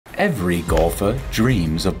Every golfer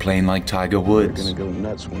dreams of playing like Tiger Woods. Gonna go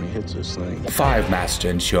nuts when he hits this thing. 5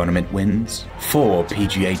 Masters tournament wins, 4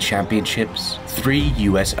 PGA championships, 3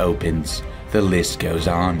 US Opens. The list goes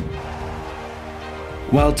on.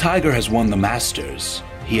 While Tiger has won the Masters,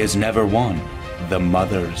 he has never won the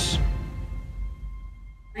mothers.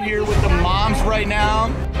 We're here with the moms right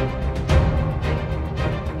now.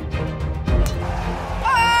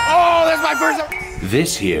 Oh, that's my first.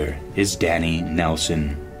 This here is Danny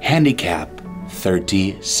Nelson, handicap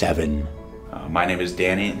 37. My name is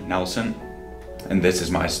Danny Nelson, and this is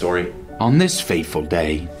my story. On this fateful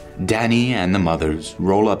day, Danny and the mothers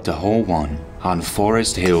roll up to hole 1 on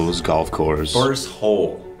Forest Hills Golf Course. First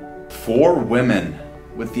hole. 4 women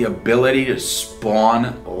with the ability to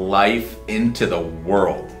spawn life into the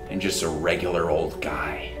world, and just a regular old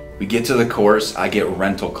guy. We get to the course, I get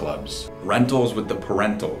rental clubs. Rentals with the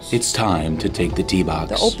parentals. It's time to take the tee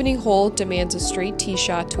box. The opening hole demands a straight tee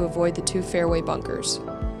shot to avoid the 2 fairway bunkers.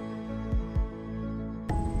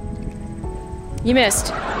 You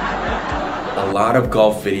missed. A lot of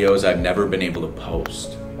golf videos I've never been able to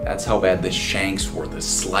post. That's how bad the shanks were, the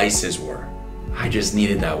slices were. I just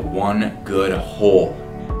needed that one good hole.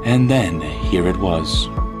 And then here it was.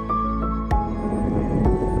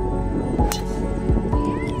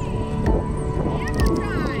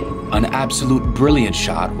 An absolute brilliant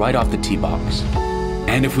shot right off the tee box.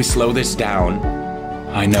 And if we slow this down,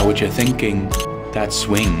 I know what you're thinking. That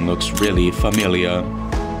swing looks really familiar.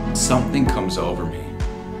 Something comes over me.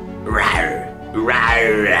 Rawr,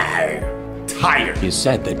 rawr, rawr. Tiger. He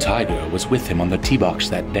said that Tiger was with him on the tee box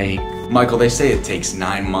that day. Michael, they say it takes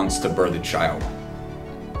 9 months to birth a child,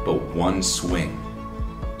 but 1 swing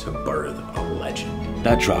to birth a legend.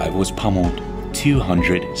 That drive was pummeled.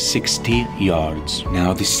 260 yards.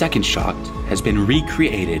 Now the second shot has been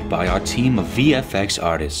recreated by our team of VFX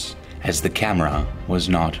artists as the camera was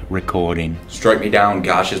not recording. Strike me down,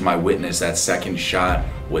 gosh is my witness, that second shot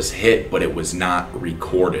was hit but it was not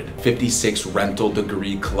recorded. 56 rental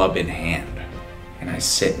degree club in hand. And I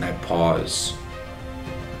sit and I pause.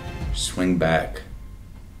 Swing back.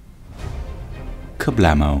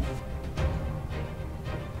 Kablamo.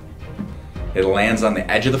 It lands on the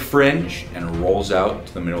edge of the fringe and rolls out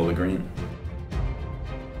to the middle of the green.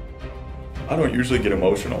 I don't usually get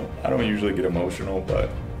emotional, but...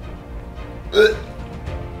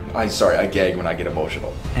 I gag when I get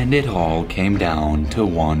emotional. And it all came down to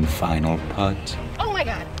one final putt. Oh my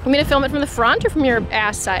God. Want me to film it from the front or from your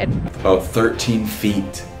ass side? About 13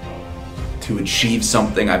 feet to achieve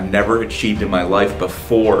something I've never achieved in my life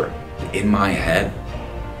before. In my head,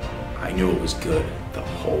 I knew it was good the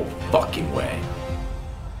whole fucking way.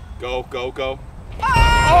 Go, go, go.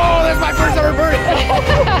 Oh, that's my first ever birdie.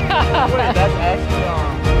 Wait, that's actually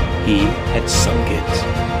on. He had sunk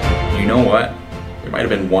it. You know what? There might have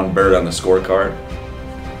been 1 bird on the scorecard,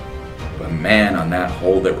 but man, on that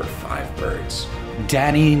hole there were 5 birds.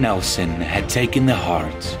 Danny Nelson had taken the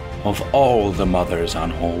heart of all the mothers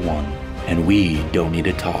on hole 1. And we don't need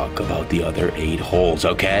to talk about the other 8 holes,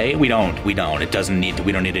 okay? We don't. We don't need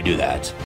to do that.